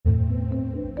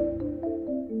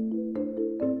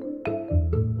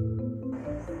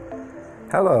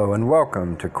Hello and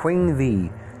welcome to Queen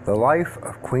V, the life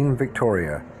of Queen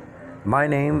Victoria. My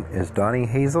name is Donnie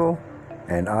Hazel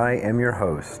and I am your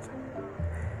host.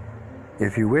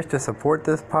 If you wish to support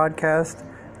this podcast,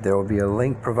 there will be a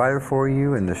link provided for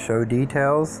you in the show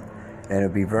details, and it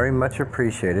will be very much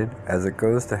appreciated as it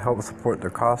goes to help support the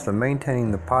cost of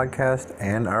maintaining the podcast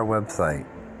and our website.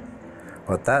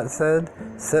 With that said,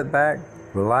 sit back,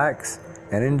 relax,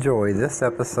 and enjoy this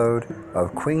episode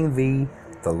of Queen V,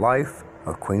 the life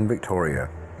of Queen Victoria.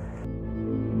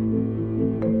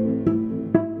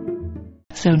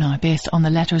 So now, based on the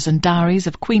letters and diaries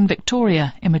of Queen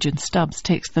Victoria, Imogen Stubbs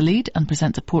takes the lead and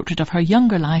presents a portrait of her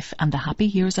younger life and the happy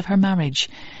years of her marriage.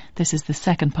 This is the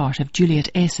second part of Juliet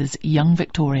Ace's Young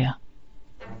Victoria.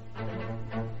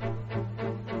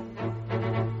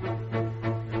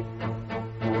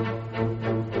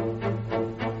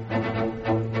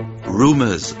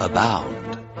 Rumours abound.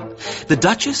 The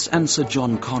Duchess and Sir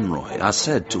John Conroy are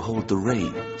said to hold the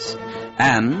reins,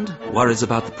 and worries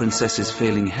about the princess's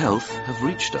failing health have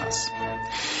reached us.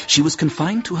 She was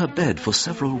confined to her bed for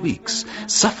several weeks,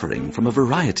 suffering from a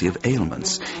variety of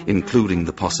ailments, including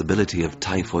the possibility of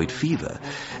typhoid fever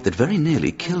that very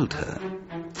nearly killed her.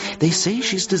 They say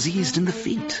she's diseased in the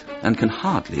feet and can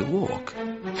hardly walk.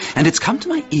 And it's come to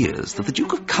my ears that the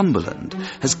Duke of Cumberland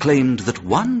has claimed that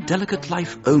one delicate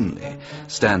life only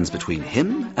stands between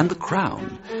him and the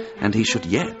crown, and he should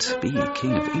yet be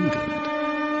King of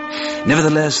England.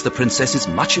 Nevertheless, the princess is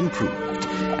much improved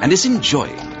and is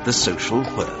enjoying the social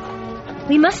whirl.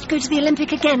 We must go to the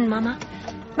Olympic again, Mama.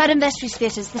 Madame Vestry's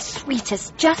theatre's the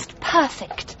sweetest, just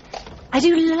perfect. I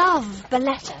do love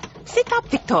Balletta. Sit up,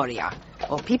 Victoria,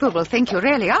 or people will think you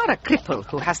really are a cripple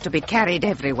who has to be carried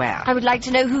everywhere. I would like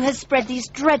to know who has spread these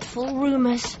dreadful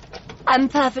rumours. I'm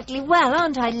perfectly well,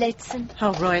 aren't I, Lehzen?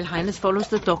 Her Royal Highness follows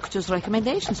the doctor's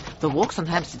recommendations. The walks on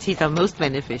Hampstead Heath are most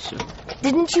beneficial.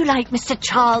 Didn't you like Mr.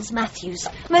 Charles Matthews?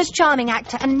 Most charming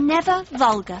actor and never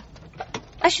vulgar.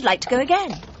 I should like to go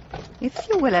again. If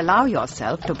you will allow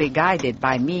yourself to be guided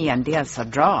by me and dear Sir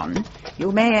John,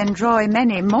 you may enjoy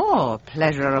many more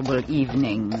pleasurable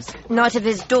evenings. Not if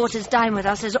his daughters dine with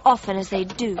us as often as they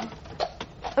do.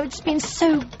 Oh, it's been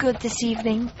so good this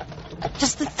evening.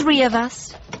 Just the three of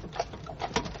us.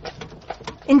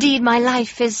 Indeed, my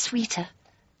life is sweeter.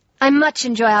 I much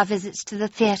enjoy our visits to the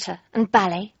theatre and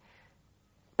ballet.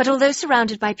 But although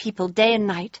surrounded by people day and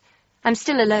night, I'm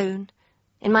still alone,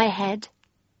 in my head,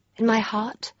 in my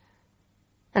heart.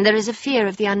 And there is a fear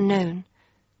of the unknown,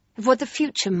 of what the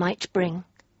future might bring.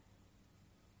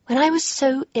 When I was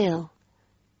so ill,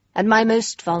 at my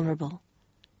most vulnerable,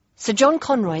 Sir John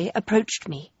Conroy approached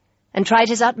me and tried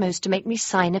his utmost to make me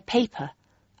sign a paper,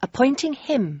 appointing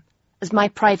him as my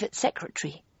private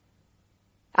secretary.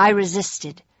 I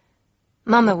resisted.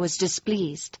 Mama was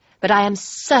displeased, but I am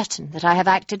certain that I have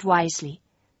acted wisely.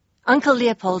 Uncle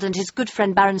Leopold and his good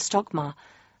friend Baron Stockmar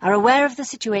are aware of the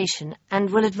situation and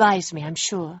will advise me, I'm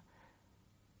sure.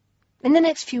 In the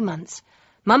next few months,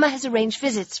 Mama has arranged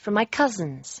visits from my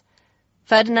cousins.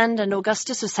 Ferdinand and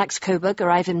Augustus of Saxe-Coburg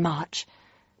arrive in March.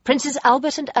 Princes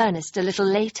Albert and Ernest a little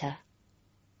later.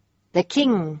 The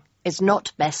king is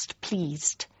not best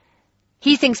pleased.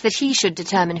 He thinks that he should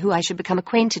determine who I should become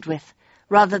acquainted with,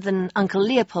 rather than Uncle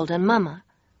Leopold and Mama.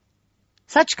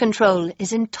 Such control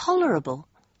is intolerable.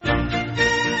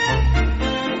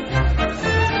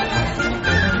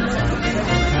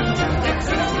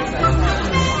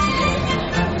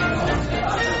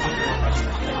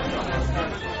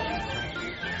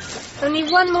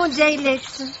 Only one more day,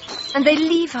 Lehzen, and they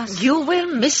leave us. You will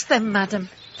miss them, madam.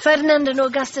 Ferdinand and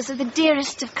Augustus are the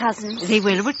dearest of cousins. They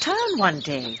will return one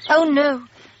day. Oh, no.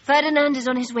 Ferdinand is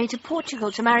on his way to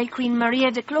Portugal to marry Queen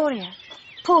Maria de Gloria.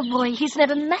 Poor boy, he's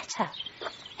never met her.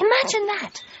 Imagine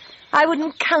that. I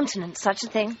wouldn't countenance such a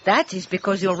thing. That is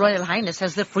because your Royal Highness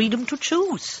has the freedom to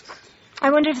choose.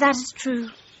 I wonder if that is true.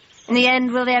 In the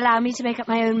end, will they allow me to make up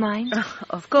my own mind?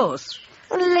 Of course.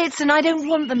 Well, Lehzen, I don't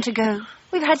want them to go.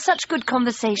 We've had such good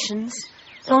conversations.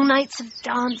 Long nights of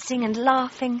dancing and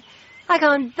laughing. I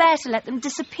can't bear to let them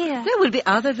disappear. There will be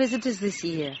other visitors this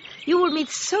year. You will meet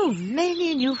so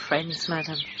many new friends,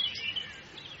 madam.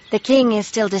 The king is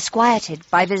still disquieted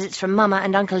by visits from Mama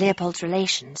and Uncle Leopold's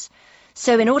relations.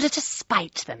 So in order to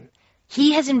spite them,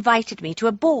 he has invited me to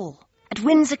a ball at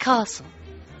Windsor Castle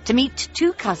to meet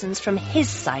two cousins from his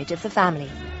side of the family,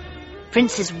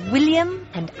 Princes William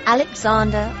and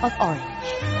Alexander of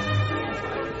Orange.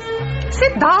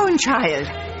 Sit down, child.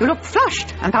 You look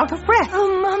flushed and out of breath.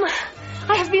 Oh, Mama,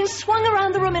 I have been swung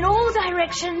around the room in all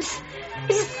directions.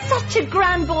 It is such a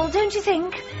grand ball, don't you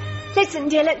think? Listen,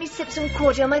 dear, let me sip some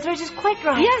cordial. My throat is quite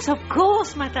dry. Yes, of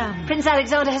course, madame. Prince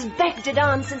Alexander has begged to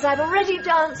dance since I've already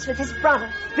danced with his brother.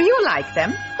 Do you like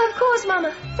them? Of course,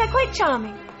 Mama. They're quite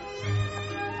charming.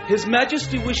 His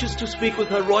Majesty wishes to speak with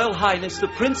Her Royal Highness, the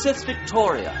Princess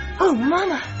Victoria. Oh,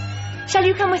 Mama. Shall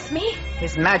you come with me?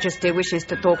 His Majesty wishes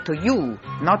to talk to you,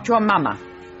 not your mama.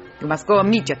 You must go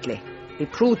immediately. Be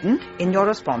prudent in your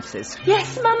responses.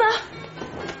 Yes, Mama.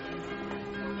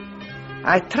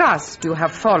 I trust you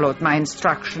have followed my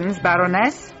instructions,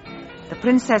 Baroness. The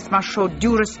princess must show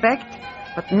due respect,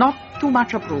 but not too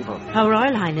much approval. Her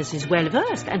Royal Highness is well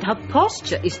versed, and her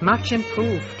posture is much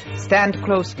improved. Stand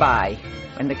close by.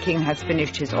 When the king has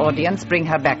finished his audience, bring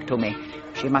her back to me.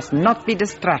 She must not be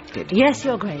distracted. Yes,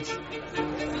 Your Grace.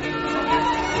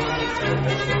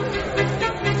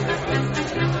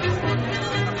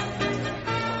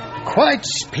 Quite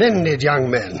splendid,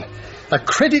 young men. A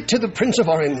credit to the Prince of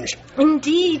Orange.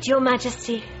 Indeed, Your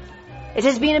Majesty. It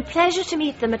has been a pleasure to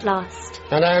meet them at last.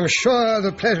 And I am sure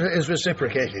the pleasure is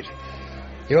reciprocated.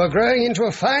 You are growing into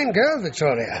a fine girl,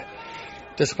 Victoria.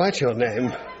 Despite your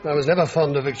name, I was never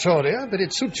fond of Victoria, but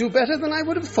it suits you better than I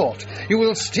would have thought. You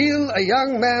will steal a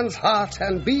young man's heart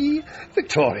and be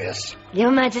victorious.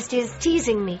 Your Majesty is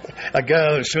teasing me. A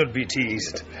girl should be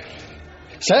teased.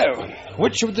 So,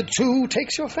 which of the two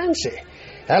takes your fancy?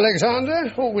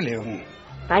 Alexander or William?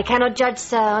 I cannot judge,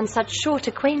 sir, on such short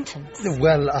acquaintance.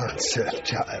 Well answered,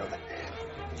 child.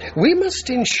 We must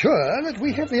ensure that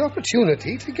we have the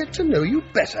opportunity to get to know you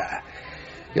better.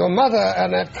 Your mother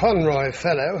and that Conroy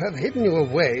fellow have hidden you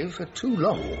away for too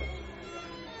long.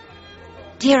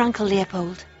 Dear Uncle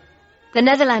Leopold, the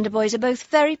Netherlander boys are both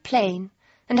very plain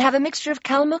and have a mixture of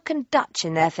Kalmuk and Dutch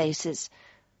in their faces.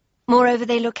 Moreover,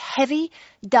 they look heavy,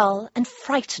 dull, and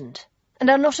frightened, and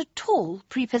are not at all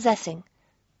prepossessing.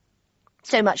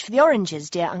 So much for the oranges,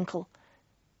 dear uncle.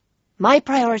 My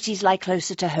priorities lie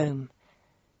closer to home.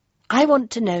 I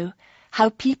want to know how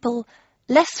people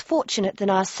less fortunate than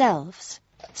ourselves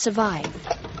survive.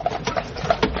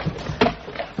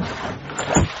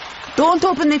 Don't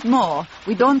open it more.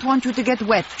 We don't want you to get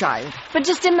wet, child. But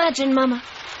just imagine, Mama,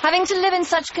 having to live in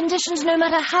such conditions no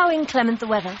matter how inclement the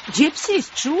weather.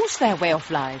 Gypsies choose their way of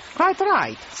life. Quite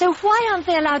right. So why aren't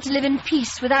they allowed to live in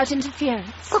peace without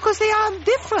interference? Because they are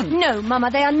different. No,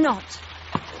 Mama, they are not.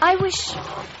 I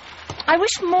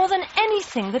wish more than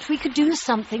anything that we could do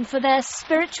something for their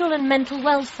spiritual and mental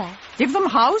welfare. Give them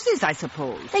houses, I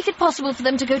suppose. Make it possible for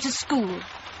them to go to school.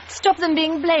 Stop them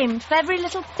being blamed for every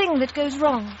little thing that goes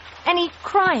wrong. Any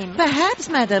crime. Perhaps,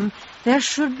 madam, there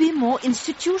should be more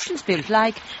institutions built,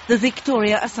 like the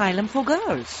Victoria Asylum for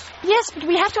Girls. Yes, but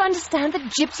we have to understand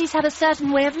that gypsies have a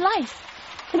certain way of life,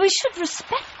 and we should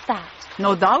respect that.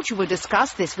 No doubt you will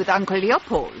discuss this with Uncle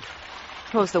Leopold.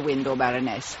 Close the window,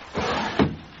 Baroness.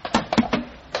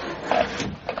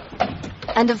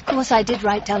 And of course I did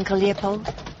write to Uncle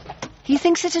Leopold. He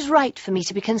thinks it is right for me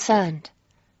to be concerned.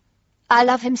 I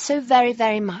love him so very,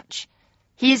 very much.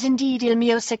 He is indeed il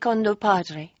mio secondo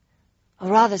padre, or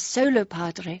rather solo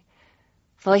padre,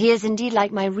 for he is indeed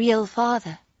like my real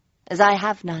father, as I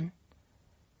have none.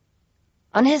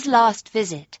 On his last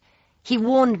visit, he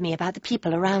warned me about the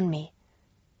people around me.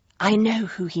 I know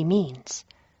who he means.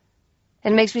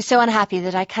 It makes me so unhappy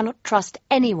that I cannot trust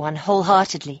anyone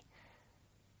wholeheartedly.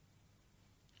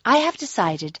 I have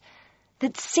decided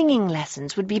that singing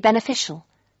lessons would be beneficial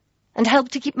and help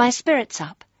to keep my spirits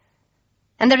up.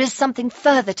 And there is something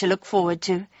further to look forward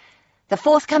to, the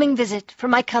forthcoming visit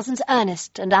from my cousins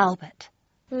Ernest and Albert.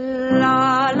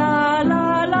 La, la,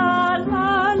 la, la,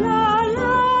 la, la,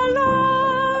 la,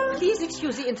 la. Please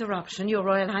excuse the interruption, Your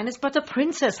Royal Highness, but the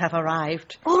princess have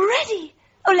arrived. Already?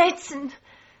 Oh, Letson.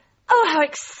 Oh, how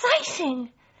exciting.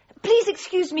 Please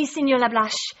excuse me, Signor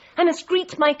Lablache. I must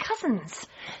greet my cousins.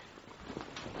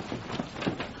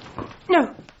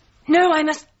 No, I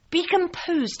must be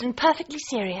composed and perfectly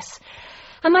serious.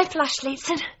 Am I flushed,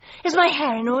 Letson? Is my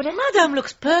hair in order? Madame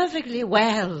looks perfectly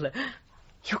well.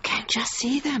 You can just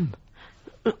see them.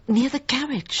 Near the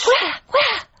carriage.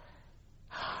 Where?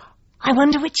 I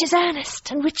wonder which is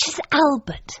Ernest and which is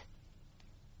Albert.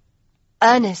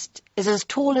 Ernest is as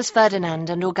tall as Ferdinand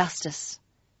and Augustus.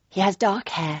 He has dark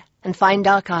hair and fine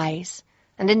dark eyes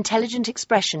and intelligent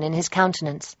expression in his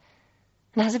countenance,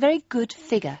 and has a very good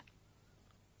figure.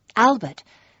 Albert,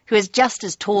 who is just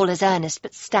as tall as Ernest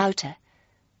but stouter,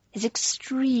 is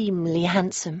extremely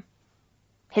handsome.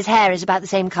 His hair is about the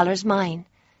same colour as mine.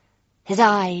 His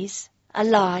eyes are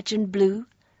large and blue,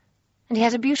 and he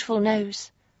has a beautiful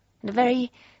nose and a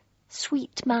very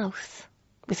sweet mouth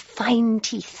with fine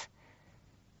teeth.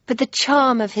 But the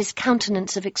charm of his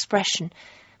countenance of expression,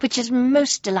 which is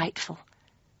most delightful,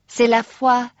 c'est la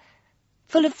foi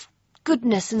full of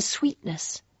goodness and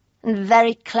sweetness, and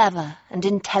very clever and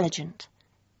intelligent.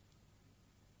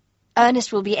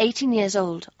 Ernest will be 18 years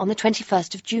old on the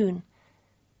 21st of June,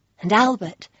 and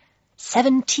Albert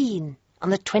 17 on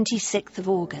the 26th of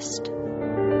August.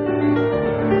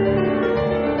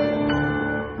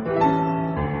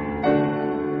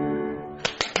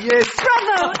 Yes.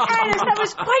 Bravo, Ernest, that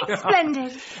was quite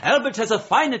splendid. Albert has a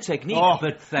finer technique,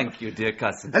 but thank you, dear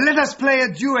cousin. Let us play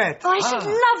a duet. Oh, I should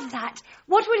love that.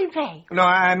 What will you play? No,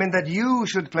 I mean that you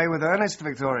should play with Ernest,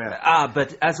 Victoria.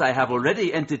 But as I have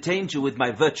already entertained you with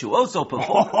my virtuoso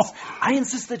performance, I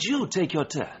insist that you take your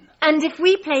turn. And if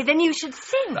we play, then you should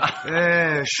sing.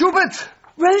 Schubert!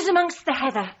 Rose amongst the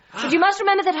heather. But you must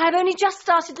remember that I've only just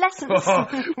started lessons.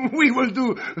 We will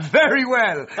do very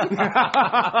well.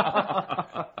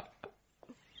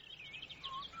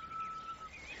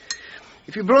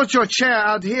 If you brought your chair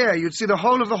out here, you'd see the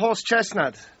whole of the horse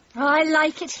chestnut. Oh, I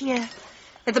like it here,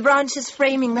 with the branches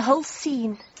framing the whole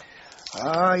scene.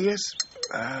 Ah, yes.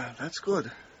 That's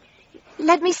good.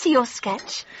 Let me see your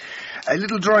sketch. A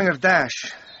little drawing of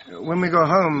Dash. When we go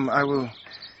home, I will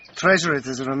treasure it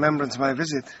as a remembrance of my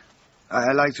visit.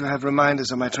 I like to have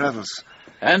reminders of my travels.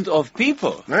 And of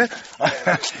people.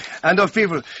 And of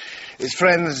people. His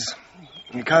friends,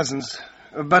 and cousins.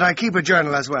 But I keep a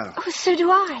journal as well. Oh, so do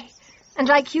I. And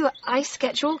like you, I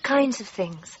sketch all kinds of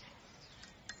things.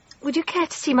 Would you care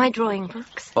to see my drawing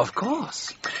books? Of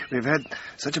course. We've had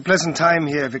such a pleasant time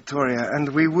here, Victoria, and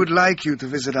we would like you to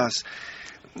visit us.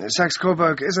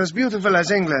 Saxe-Coburg is as beautiful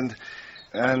as England,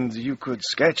 and you could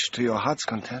sketch to your heart's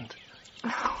content.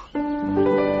 Oh.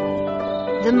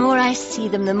 The more I see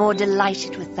them, the more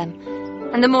delighted with them,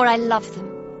 and the more I love them.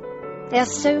 They are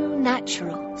so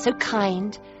natural, so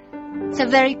kind, so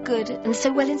very good, and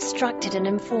so well instructed and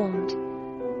informed.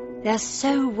 They are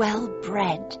so well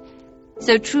bred,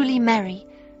 so truly merry,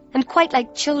 and quite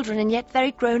like children, and yet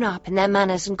very grown up in their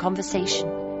manners and conversation.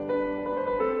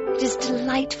 It is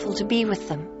delightful to be with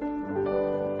them.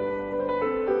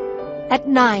 At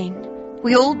 9,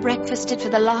 we all breakfasted for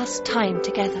the last time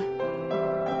together.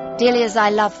 Dearly as I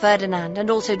love Ferdinand,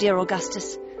 and also dear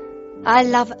Augustus, I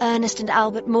love Ernest and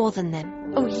Albert more than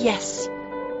them. Oh, yes,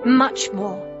 much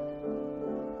more.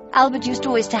 Albert used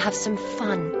always to have some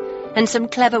fun, and some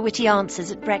clever, witty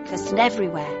answers at breakfast and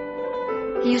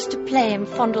everywhere. He used to play and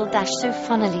fondle Dash so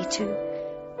funnily, too.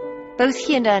 Both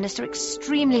he and Ernest are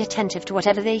extremely attentive to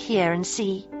whatever they hear and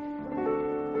see.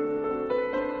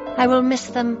 I will miss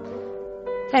them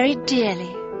very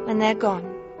dearly when they're gone.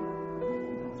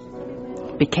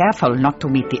 Be careful not to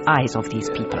meet the eyes of these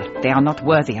people. They are not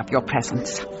worthy of your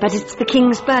presence. But it's the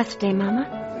king's birthday,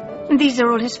 Mama. And these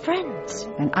are all his friends.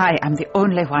 And I am the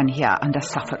only one here under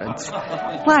sufferance.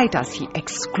 Why does he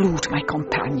exclude my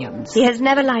companions? He has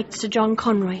never liked Sir John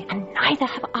Conroy, and neither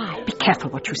have I. Be careful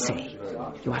what you say.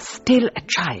 You are still a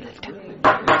child.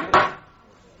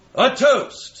 A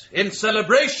toast in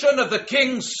celebration of the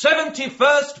King's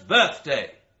 71st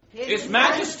birthday. His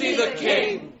Majesty the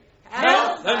King,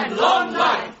 health and long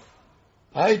life.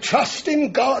 I trust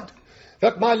in God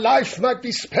that my life might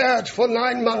be spared for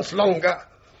 9 months longer,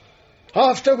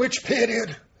 after which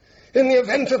period, in the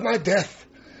event of my death,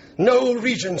 no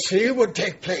regency would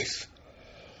take place.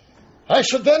 I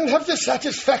should then have the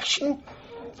satisfaction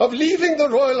of leaving the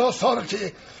royal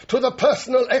authority to the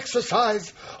personal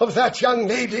exercise of that young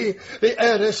lady, the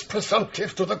heiress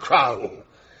presumptive to the crown,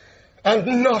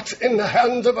 and not in the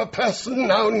hands of a person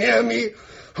now near me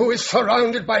who is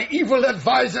surrounded by evil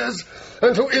advisers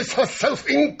and who is herself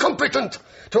incompetent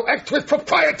to act with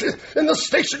propriety in the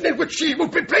station in which she will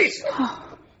be placed.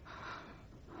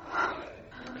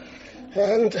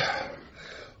 And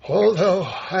although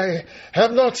I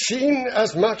have not seen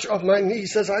as much of my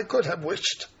niece as I could have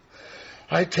wished,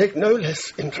 I take no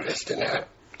less interest in her.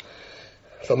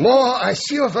 The more I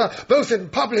see of her, both in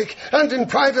public and in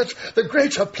private, the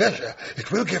greater pleasure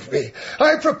it will give me.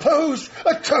 I propose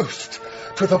a toast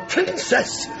to the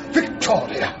Princess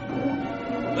Victoria.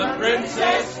 The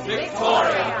Princess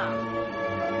Victoria.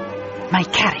 My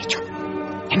carriage.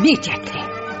 Immediately.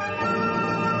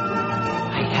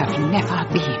 I have never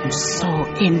been so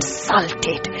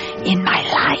insulted in my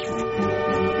life.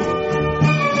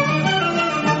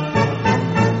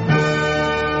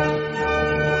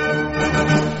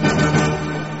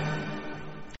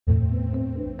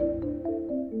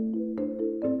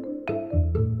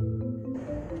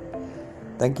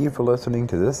 Thank you for listening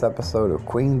to this episode of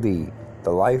Queen Bee, The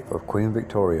Life of Queen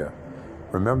Victoria.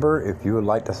 Remember, if you would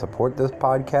like to support this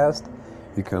podcast,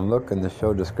 you can look in the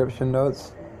show description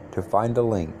notes to find a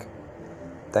link.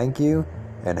 Thank you,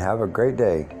 and have a great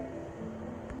day.